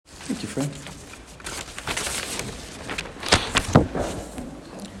Thank you, friend.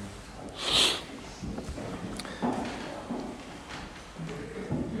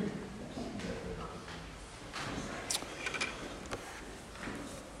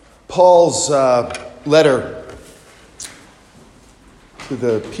 Paul's letter to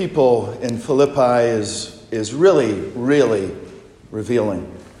the people in Philippi is really, really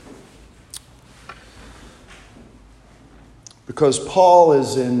revealing. Because Paul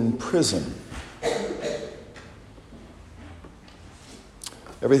is in prison.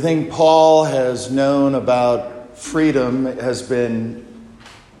 Everything Paul has known about freedom has been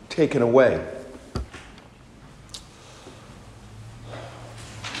taken away.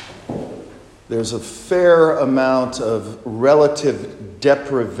 There's a fair amount of relative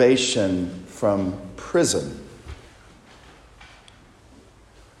deprivation from prison.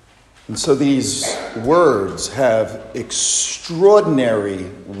 And so these words have extraordinary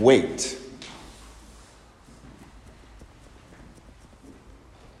weight.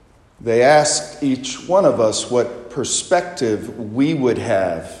 They ask each one of us what perspective we would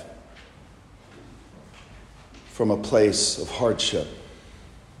have from a place of hardship.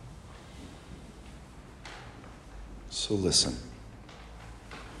 So listen.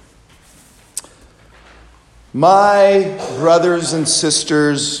 My brothers and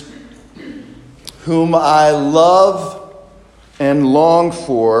sisters, whom I love and long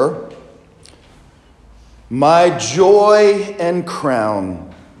for, my joy and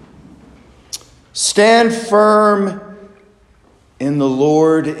crown, stand firm in the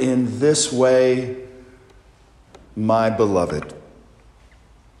Lord in this way, my beloved.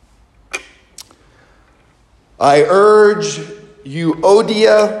 I urge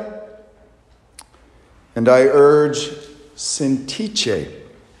Euodia and I urge Syntyche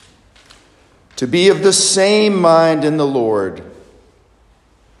to be of the same mind in the Lord.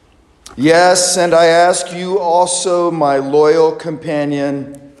 Yes, and I ask you also, my loyal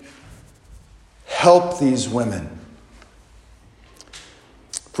companion, help these women.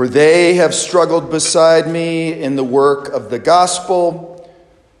 For they have struggled beside me in the work of the gospel,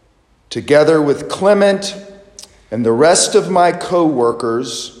 together with Clement and the rest of my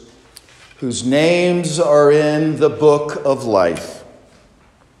co-workers, whose names are in the book of life.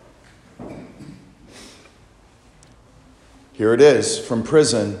 Here it is from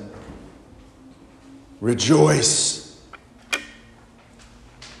prison. Rejoice.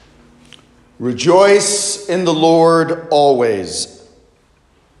 Rejoice in the Lord always.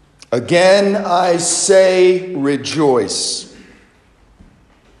 Again, I say rejoice.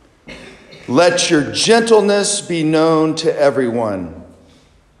 Let your gentleness be known to everyone.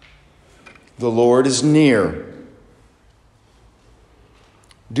 The Lord is near.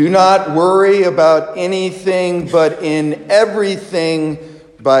 Do not worry about anything, but in everything,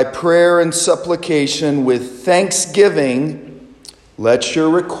 by prayer and supplication with thanksgiving, let your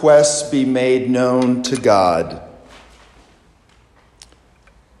requests be made known to God.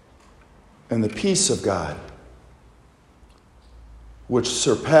 And the peace of God, which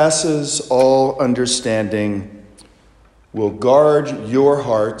surpasses all understanding, will guard your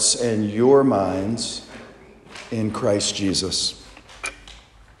hearts and your minds in Christ Jesus.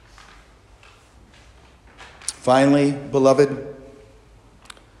 Finally, beloved,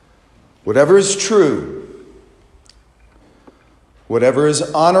 whatever is true, whatever is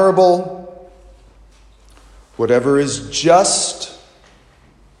honorable, whatever is just,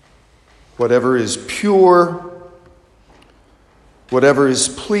 whatever is pure, whatever is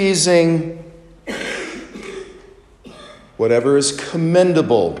pleasing, whatever is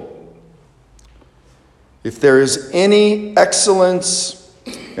commendable, if there is any excellence,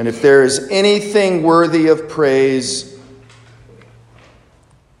 and if there is anything worthy of praise,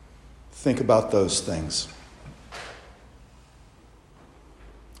 think about those things.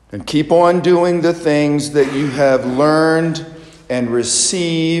 And keep on doing the things that you have learned and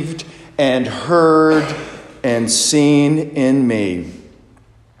received and heard and seen in me.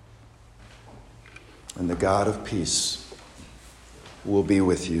 And the God of peace will be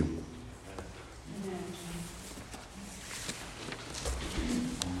with you.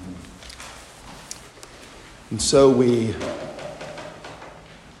 And so we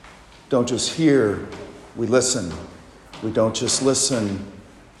don't just hear, we listen. We don't just listen,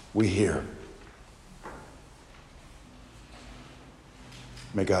 we hear.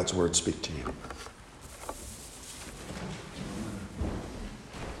 May God's word speak to you.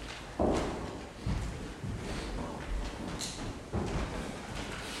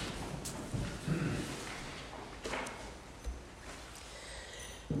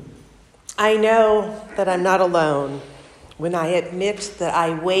 I know that I'm not alone when I admit that I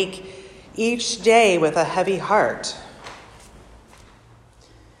wake each day with a heavy heart.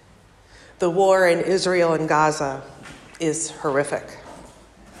 The war in Israel and Gaza is horrific.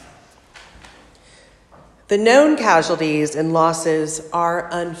 The known casualties and losses are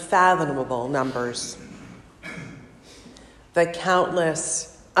unfathomable numbers. The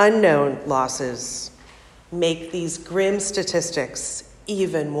countless unknown losses make these grim statistics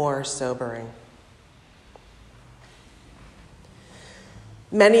even more sobering.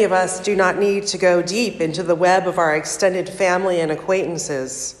 Many of us do not need to go deep into the web of our extended family and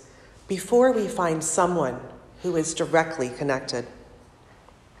acquaintances before we find someone who is directly connected.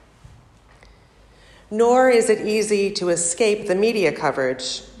 Nor is it easy to escape the media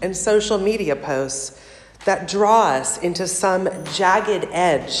coverage and social media posts that draw us into some jagged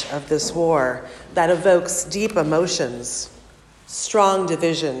edge of this war that evokes deep emotions, strong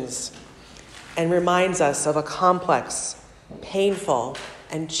divisions, and reminds us of a complex, painful,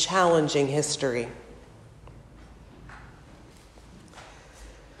 and challenging history.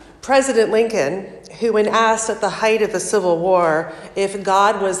 President Lincoln, who when asked at the height of the Civil War if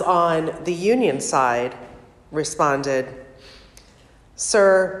God was on the Union side, responded,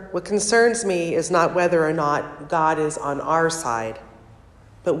 "Sir, what concerns me is not whether or not God is on our side,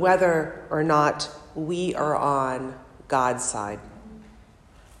 but whether or not we are on God's side."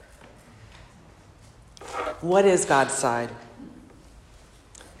 What is God's side?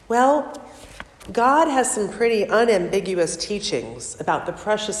 Well, God has some pretty unambiguous teachings about the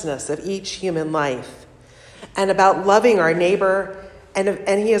preciousness of each human life and about loving our neighbor,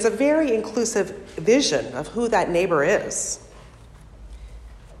 and he has a very inclusive vision of who that neighbor is.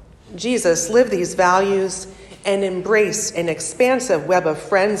 Jesus lived these values and embraced an expansive web of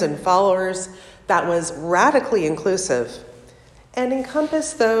friends and followers that was radically inclusive and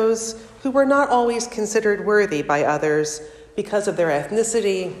encompassed those who were not always considered worthy by others because of their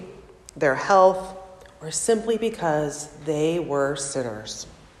ethnicity, their health, or simply because they were sinners.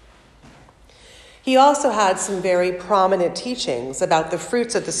 He also had some very prominent teachings about the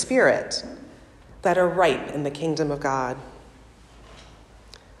fruits of the Spirit that are ripe in the kingdom of God.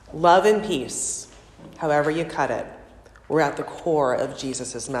 Love and peace, however you cut it, were at the core of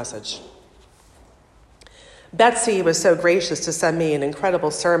Jesus' message. Betsy was so gracious to send me an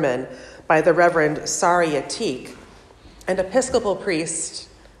incredible sermon by the Reverend Sari Atik, an Episcopal priest,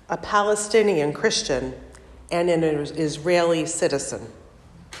 a Palestinian Christian, and an Israeli citizen.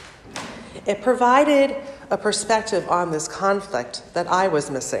 It provided a perspective on this conflict that I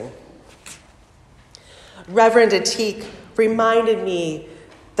was missing. Reverend Atik reminded me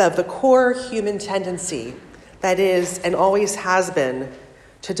of the core human tendency that is and always has been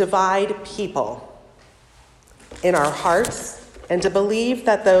to divide people in our hearts and to believe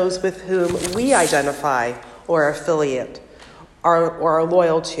that those with whom we identify or affiliate or are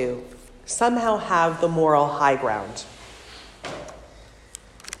loyal to somehow have the moral high ground.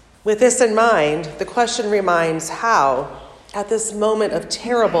 With this in mind, the question remains how, at this moment of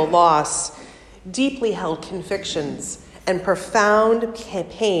terrible loss, deeply held convictions, and profound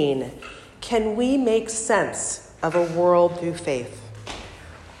pain, can we make sense of a world through faith?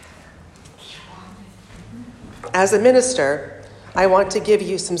 As a minister, I want to give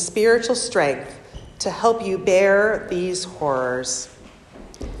you some spiritual strength to help you bear these horrors.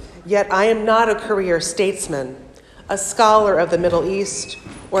 Yet I am not a career statesman, a scholar of the Middle East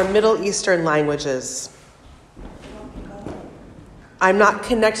or Middle Eastern languages. I'm not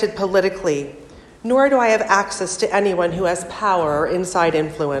connected politically, nor do I have access to anyone who has power or inside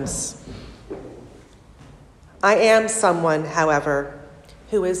influence. I am someone, however,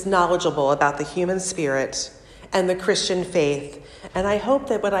 who is knowledgeable about the human spirit and the Christian faith, and I hope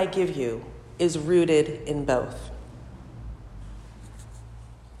that what I give you is rooted in both.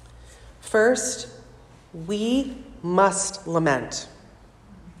 First, we must lament.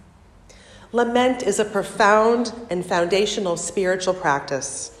 Lament is a profound and foundational spiritual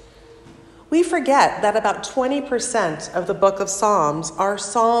practice. We forget that about 20% of the book of Psalms are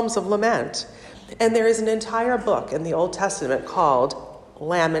psalms of lament, and there is an entire book in the Old Testament called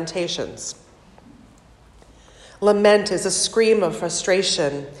Lamentations. Lament is a scream of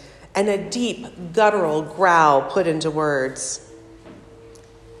frustration and a deep, guttural growl put into words.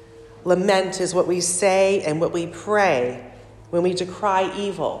 Lament is what we say and what we pray when we decry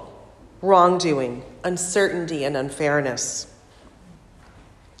evil, wrongdoing, uncertainty, and unfairness.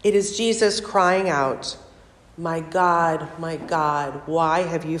 It is Jesus crying out, my God, why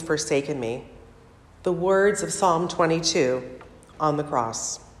have you forsaken me?" The words of Psalm 22 on the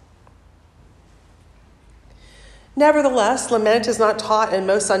cross. Nevertheless, lament is not taught in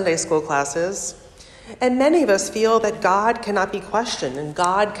most Sunday school classes, And many of us feel that God cannot be questioned and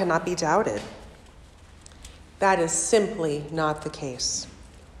God cannot be doubted. That is simply not the case.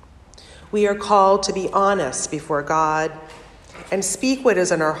 We are called to be honest before God and speak what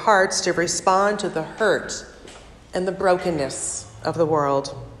is in our hearts to respond to the hurt and the brokenness of the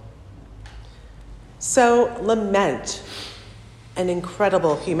world. So lament an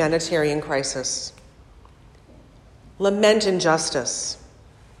incredible humanitarian crisis. Lament injustice.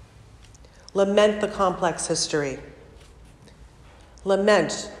 Lament the complex history.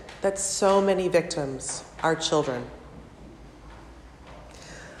 Lament that so many victims are children.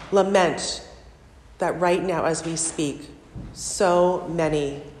 Lament that right now as we speak, so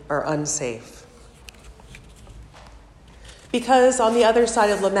many are unsafe. Because on the other side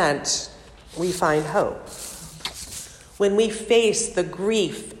of lament, we find hope. When we face the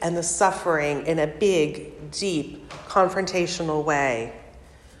grief and the suffering in a big, deep, confrontational way,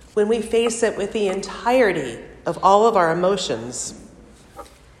 when we face it with the entirety of all of our emotions,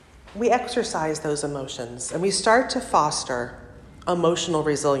 we exercise those emotions and we start to foster emotional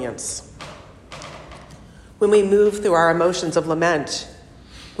resilience. When we move through our emotions of lament,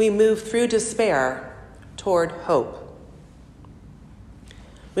 we move through despair toward hope.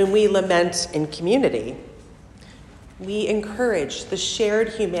 When we lament in community, we encourage the shared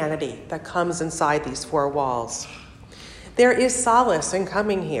humanity that comes inside these four walls. There is solace in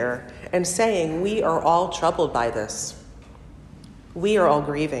coming here and saying we are all troubled by this. We are all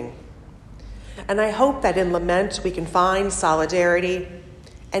grieving. And I hope that in lament we can find solidarity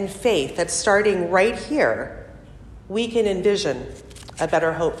and faith that starting right here, we can envision a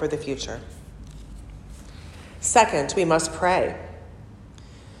better hope for the future. Second, we must pray.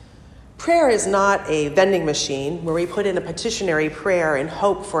 Prayer is not a vending machine where we put in a petitionary prayer and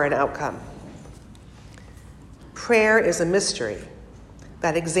hope for an outcome. Prayer is a mystery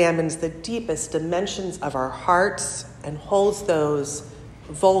that examines the deepest dimensions of our hearts and holds those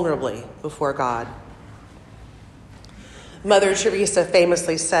vulnerably before God. Mother Teresa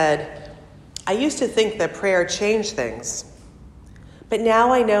famously said, "I used to think that prayer changed things, but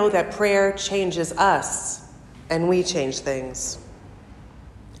now I know that prayer changes us and we change things."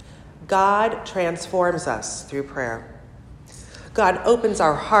 God transforms us through prayer. God opens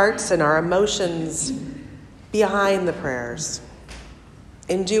our hearts and our emotions behind the prayers.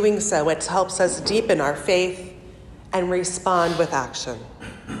 In doing so, it helps us deepen our faith and respond with action.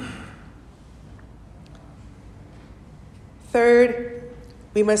 Third,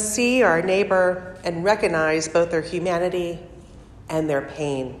 we must see our neighbor and recognize both their humanity and their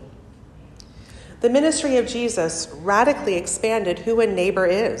pain. The ministry of Jesus radically expanded who a neighbor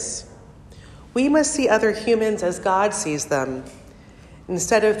is. We must see other humans as God sees them,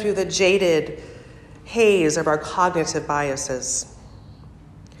 instead of through the jaded haze of our cognitive biases.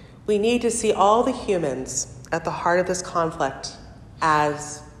 We need to see all the humans at the heart of this conflict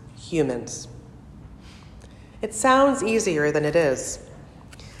as humans. It sounds easier than it is.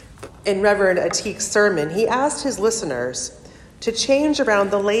 In Reverend Atik's sermon, he asked his listeners to change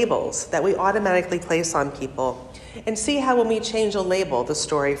around the labels that we automatically place on people and see how when we change a label, the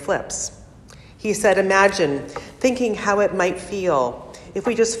story flips. He said, imagine thinking how it might feel if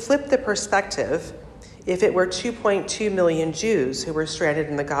we just flipped the perspective if it were 2.2 million Jews who were stranded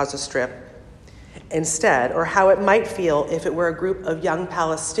in the Gaza Strip instead, or how it might feel if it were a group of young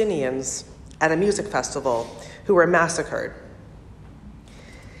Palestinians at a music festival who were massacred.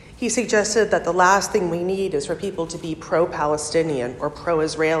 He suggested that the last thing we need is for people to be pro-Palestinian or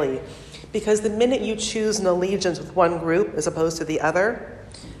pro-Israeli, because the minute you choose an allegiance with one group as opposed to the other,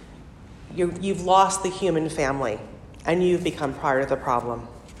 you've lost the human family and you've become part of the problem.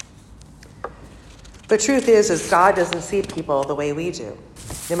 The truth is God doesn't see people the way we do.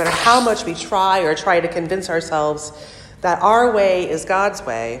 No matter how much we try to convince ourselves that our way is God's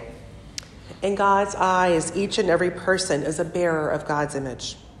way, in God's eyes, each and every person is a bearer of God's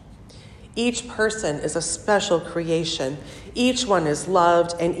image. Each person is a special creation. Each one is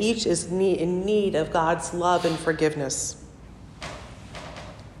loved, and each is in need of God's love and forgiveness.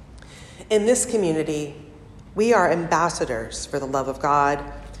 In this community, we are ambassadors for the love of God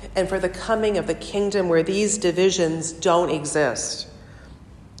and for the coming of the kingdom where these divisions don't exist.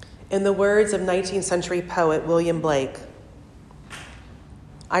 In the words of 19th century poet William Blake,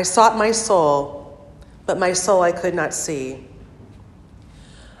 I sought my soul, but my soul I could not see.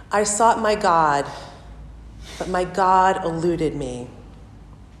 I sought my God, but my God eluded me.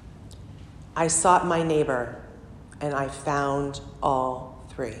 I sought my neighbor, and I found all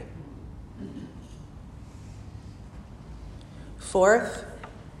three. Fourth,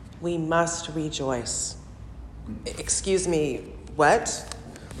 we must rejoice. Excuse me, what?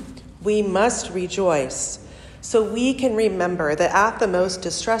 We must rejoice so we can remember that at the most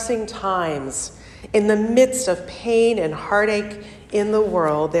distressing times, in the midst of pain and heartache in the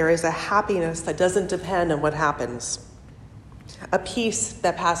world, there is a happiness that doesn't depend on what happens, a peace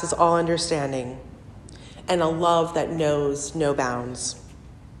that passes all understanding, and a love that knows no bounds.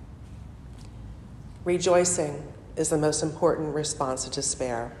 Rejoicing is the most important response to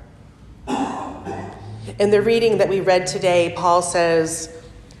despair. In the reading that we read today, Paul says,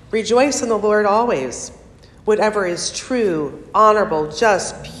 "Rejoice in the Lord always. Whatever is true, honorable,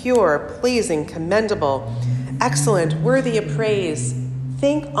 just, pure, pleasing, commendable, excellent, worthy of praise,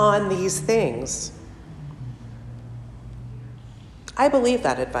 think on these things." I believe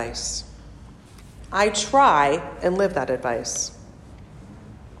that advice. I try and live that advice.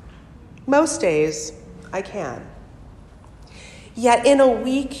 Most days, I can. Yet in a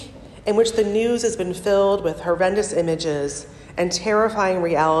week in which the news has been filled with horrendous images and terrifying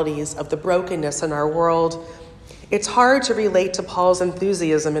realities of the brokenness in our world, it's hard to relate to Paul's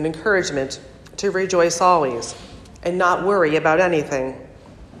enthusiasm and encouragement to rejoice always and not worry about anything.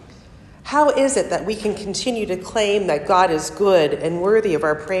 How is it that we can continue to claim that God is good and worthy of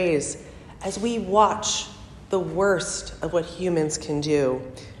our praise as we watch the worst of what humans can do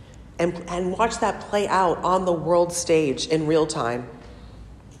and watch that play out on the world stage in real time?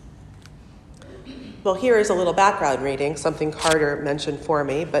 Well, here is a little background reading, something Carter mentioned for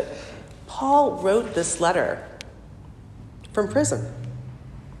me, but Paul wrote this letter from prison.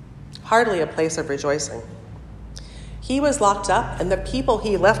 Hardly a place of rejoicing. He was locked up, and the people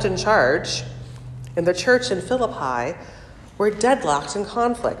he left in charge in the church in Philippi were deadlocked in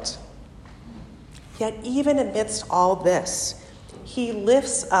conflict. Yet even amidst all this, he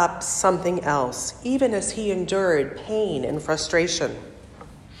lifts up something else, even as he endured pain and frustration.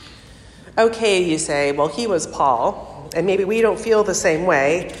 Okay, you say, well, he was Paul, and maybe we don't feel the same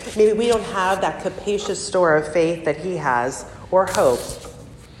way. Maybe we don't have that capacious store of faith that he has, or hope.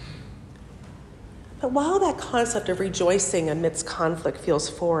 But while that concept of rejoicing amidst conflict feels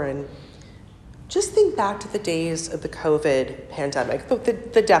foreign, just think back to the days of the COVID pandemic,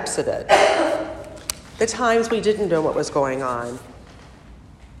 the depths of it, the times we didn't know what was going on.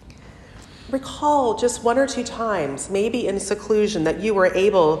 Recall just one or two times, maybe in seclusion, that you were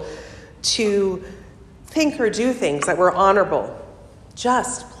able to think or do things that were honorable,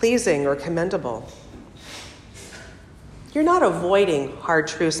 just, pleasing, or commendable. You're not avoiding hard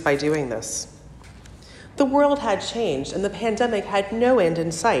truths by doing this. The world had changed, and the pandemic had no end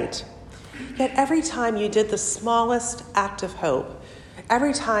in sight. Yet every time you did the smallest act of hope,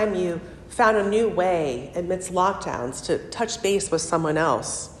 every time you found a new way amidst lockdowns to touch base with someone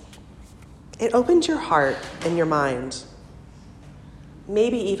else, it opened your heart and your mind.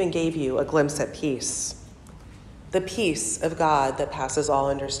 Maybe even gave you a glimpse at peace, the peace of God that passes all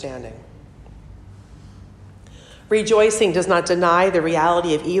understanding. Rejoicing does not deny the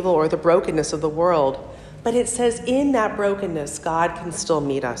reality of evil or the brokenness of the world, but it says in that brokenness, God can still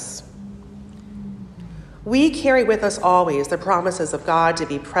meet us. We carry with us always the promises of God to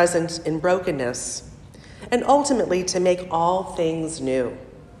be present in brokenness and ultimately to make all things new.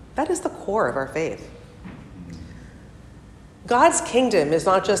 That is the core of our faith. God's kingdom is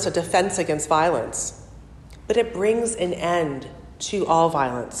not just a defense against violence, but it brings an end to all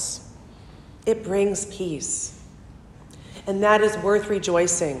violence. It brings peace. And that is worth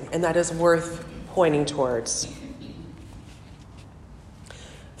rejoicing, and that is worth pointing towards.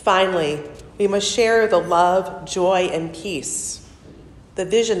 Finally, we must share the love, joy, and peace, the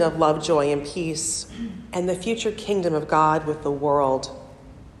vision of love, joy, and peace, and the future kingdom of God with the world.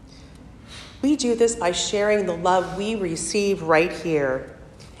 We do this by sharing the love we receive right here.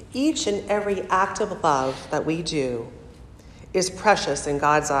 Each and every act of love that we do is precious in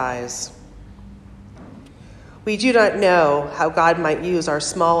God's eyes. We do not know how God might use our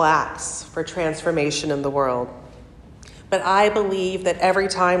small acts for transformation in the world. But I believe that every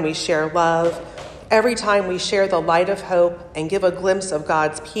time we share love, every time we share the light of hope and give a glimpse of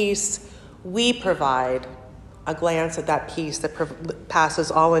God's peace, we provide a glance at that peace that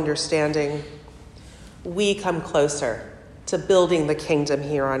passes all understanding. We come closer to building the kingdom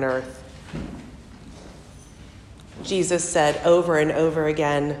here on earth. Jesus said over and over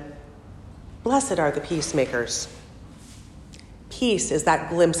again, "Blessed are the peacemakers." Peace is that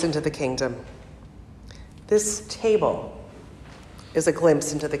glimpse into the kingdom. This table is a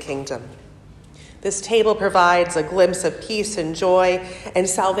glimpse into the kingdom. This table provides a glimpse of peace and joy and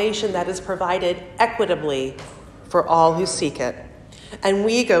salvation that is provided equitably for all who seek it. And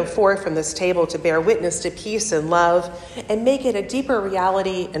we go forth from this table to bear witness to peace and love and make it a deeper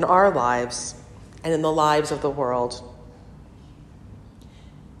reality in our lives and in the lives of the world.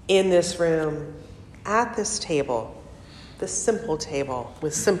 In this room, at this table, this simple table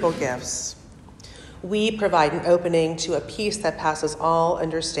with simple gifts, we provide an opening to a peace that passes all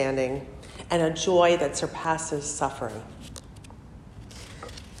understanding and a joy that surpasses suffering.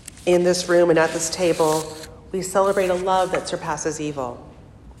 In this room and at this table, we celebrate a love that surpasses evil.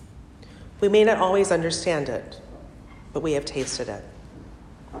 We may not always understand it, but we have tasted it.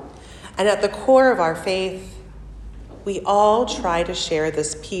 And at the core of our faith, we all try to share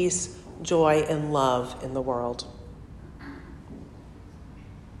this peace, joy, and love in the world.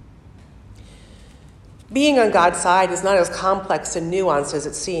 Being on God's side is not as complex and nuanced as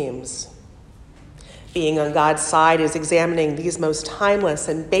it seems. Being on God's side is examining these most timeless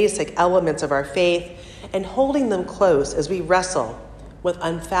and basic elements of our faith and holding them close as we wrestle with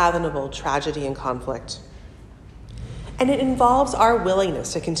unfathomable tragedy and conflict. And it involves our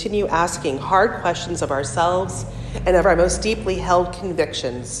willingness to continue asking hard questions of ourselves and of our most deeply held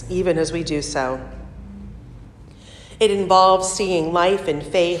convictions, even as we do so. It involves seeing life and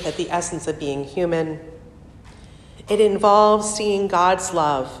faith at the essence of being human. It involves seeing God's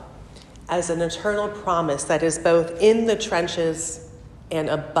love as an eternal promise that is both in the trenches and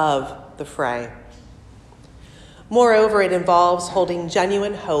above the fray. Moreover, it involves holding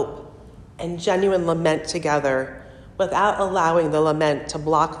genuine hope and genuine lament together without allowing the lament to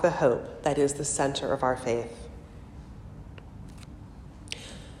block the hope that is the center of our faith.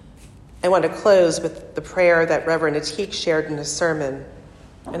 I want to close with the prayer that Reverend Atik shared in his sermon,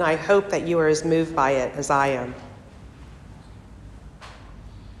 and I hope that you are as moved by it as I am.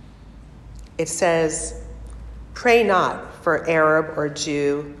 It says, "Pray not for Arab or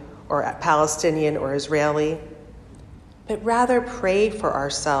Jew or Palestinian or Israeli, but rather pray for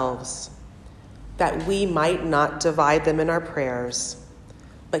ourselves, that we might not divide them in our prayers,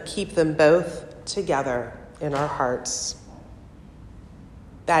 but keep them both together in our hearts."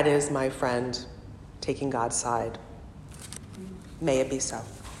 That is, my friend, taking God's side. May it be so.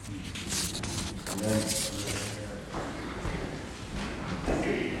 Amen.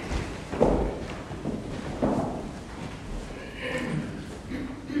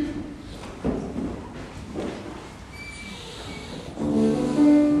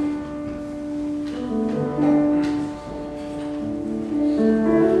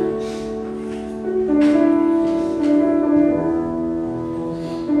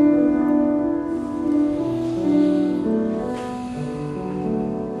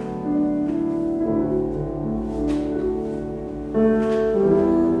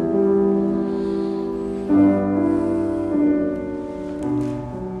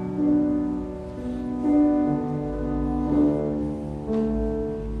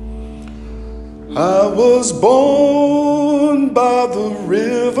 I was born by the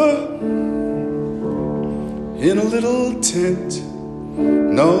river in a little tent.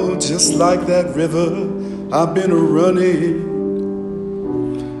 No, just like that river, I've been running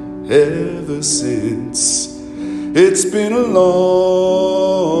ever since. It's been a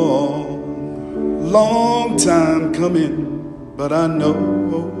long, long time coming, but I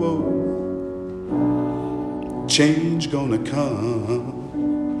know change gonna come.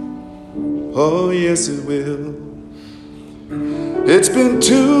 Oh, yes, it will. It's been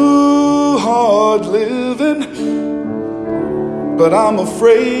too hard living, but I'm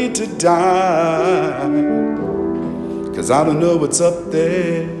afraid to die, 'cause I don't know what's up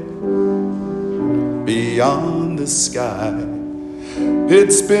there beyond the sky.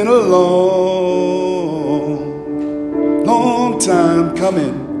 It's been a long, long time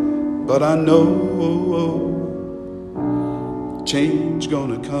coming, but I know change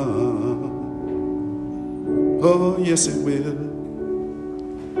gonna come. Oh, yes, it will.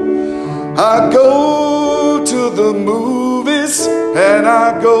 I go to the movies and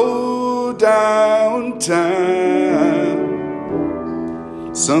I go downtown.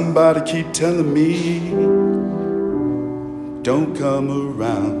 Somebody keep telling me, don't come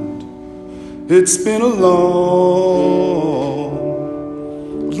around. It's been a long,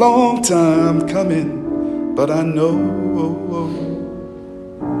 long time coming, but I know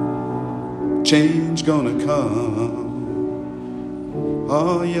change gonna come.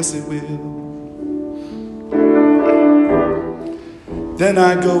 Oh, yes, it will. Then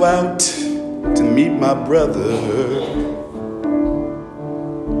I go out to meet my brother,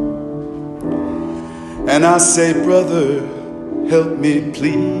 and I say, brother, help me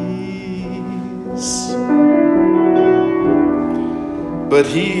please. But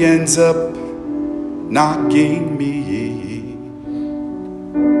he ends up knocking me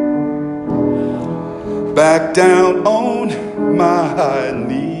back down on my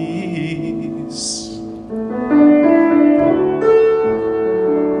knees.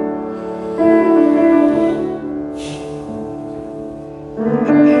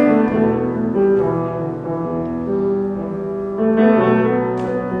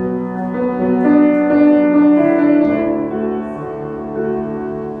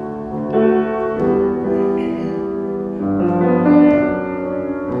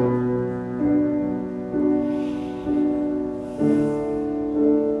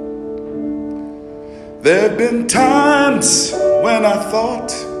 There have been times when I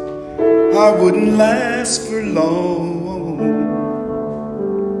thought I wouldn't last for long.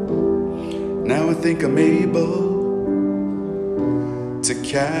 Now I think I'm able to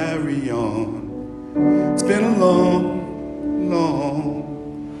carry on. It's been a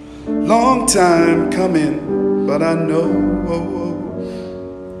long time coming, but I know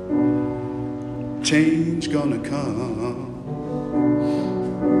change gonna come.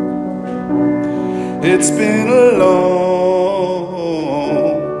 It's been a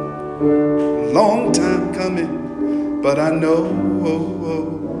long time coming, but I know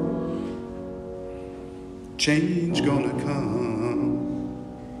change gonna come.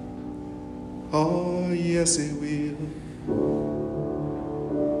 Oh, yes, it will.